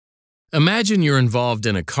Imagine you're involved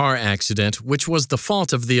in a car accident which was the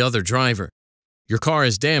fault of the other driver. Your car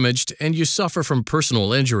is damaged and you suffer from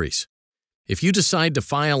personal injuries. If you decide to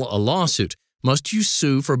file a lawsuit, must you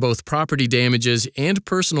sue for both property damages and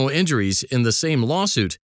personal injuries in the same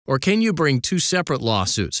lawsuit, or can you bring two separate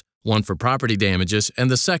lawsuits, one for property damages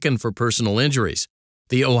and the second for personal injuries?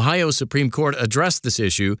 The Ohio Supreme Court addressed this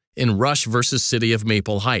issue in Rush v. City of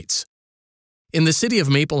Maple Heights. In the city of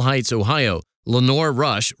Maple Heights, Ohio, Lenore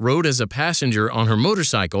Rush rode as a passenger on her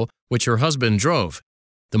motorcycle, which her husband drove.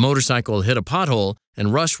 The motorcycle hit a pothole,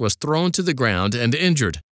 and Rush was thrown to the ground and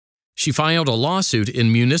injured. She filed a lawsuit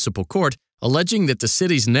in municipal court alleging that the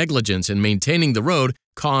city's negligence in maintaining the road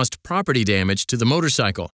caused property damage to the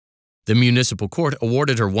motorcycle. The municipal court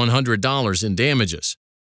awarded her $100 in damages.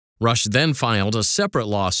 Rush then filed a separate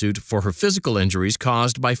lawsuit for her physical injuries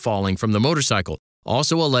caused by falling from the motorcycle,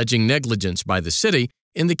 also alleging negligence by the city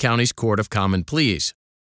in the county's Court of Common Pleas.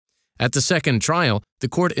 At the second trial, the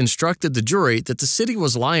court instructed the jury that the city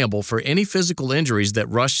was liable for any physical injuries that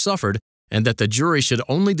Rush suffered and that the jury should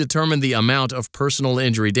only determine the amount of personal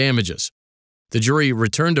injury damages. The jury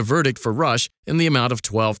returned a verdict for Rush in the amount of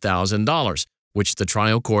 $12,000, which the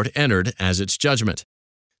trial court entered as its judgment.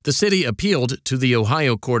 The city appealed to the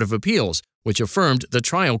Ohio Court of Appeals, which affirmed the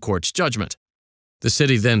trial court's judgment. The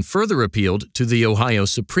city then further appealed to the Ohio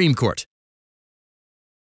Supreme Court.